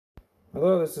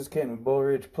Hello, this is Ken with Bull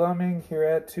Ridge Plumbing here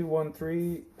at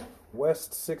 213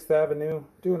 West 6th Avenue,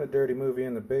 doing a dirty movie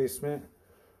in the basement.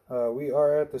 We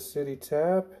are at the City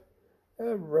Tap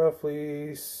at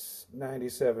roughly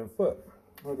 97 foot.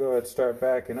 We'll go ahead and start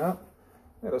backing up.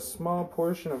 Got a small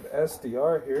portion of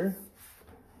SDR here.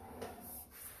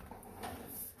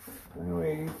 And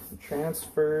we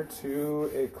transfer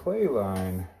to a clay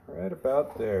line right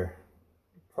about there.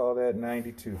 Call that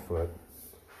 92 foot.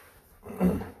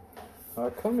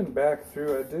 Coming back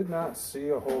through, I did not see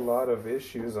a whole lot of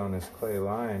issues on this clay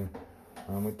line.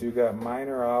 We do got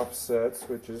minor offsets,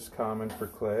 which is common for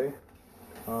clay.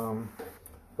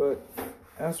 But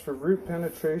as for root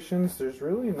penetrations, there's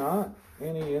really not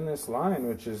any in this line,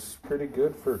 which is pretty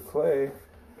good for clay.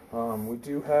 We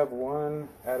do have one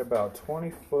at about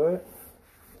 20 foot,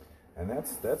 and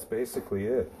that's basically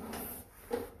it.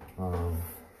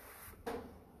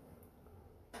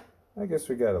 I guess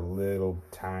we got a little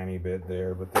tiny bit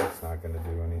there, but that's not going to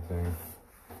do anything.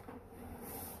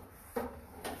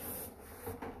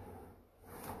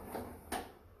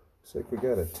 Looks like we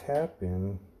got a tap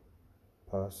in,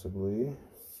 possibly.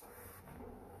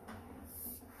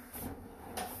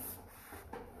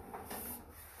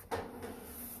 A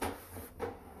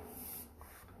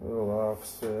little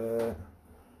offset,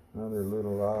 another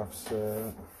little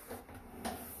offset.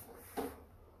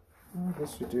 I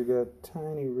guess we do got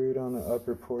tiny root on the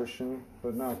upper portion,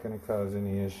 but not going to cause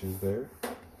any issues there.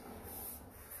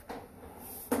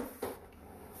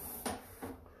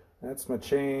 That's my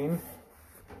chain.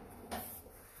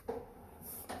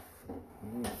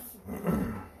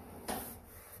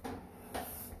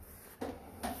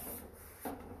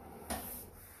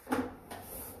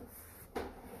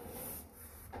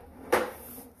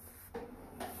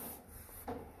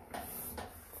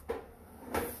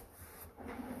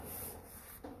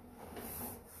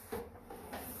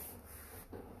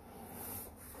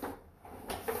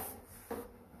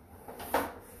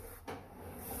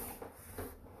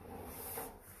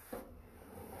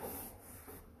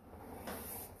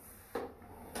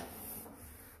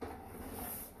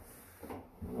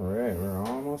 Alright, we're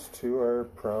almost to our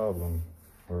problem,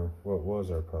 or what was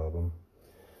our problem.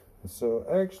 So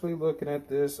actually looking at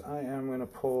this, I am going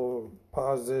to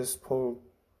pause this, pull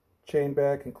chain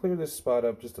back, and clear this spot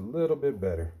up just a little bit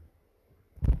better.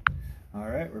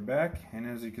 Alright, we're back, and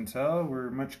as you can tell,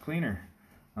 we're much cleaner.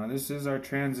 This is our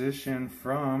transition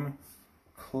from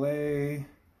clay,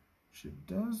 which it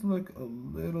does look a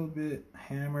little bit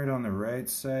hammered on the right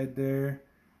side there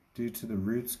due to the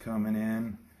roots coming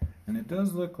in. And it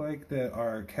does look like that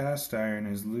our cast iron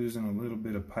is losing a little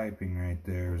bit of piping right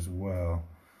there as well.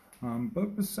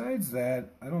 But besides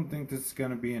that, I don't think this is going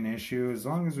to be an issue. As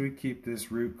long as we keep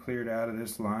this root cleared out of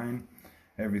this line,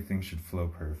 everything should flow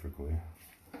perfectly.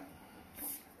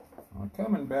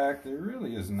 Coming back, there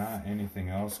really is not anything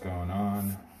else going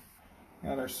on.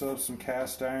 Got ourselves some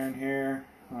cast iron here.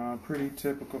 Pretty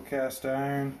typical cast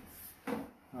iron.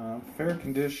 Fair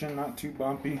condition, not too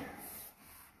bumpy.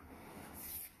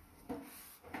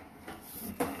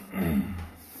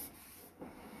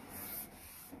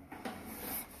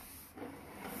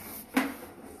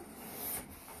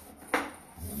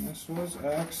 This was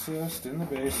accessed in the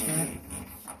basement.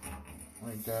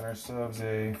 We got ourselves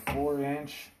a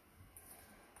 4-inch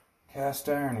cast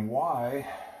iron Y.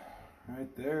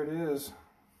 Right there it is.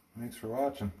 Thanks for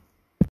watching.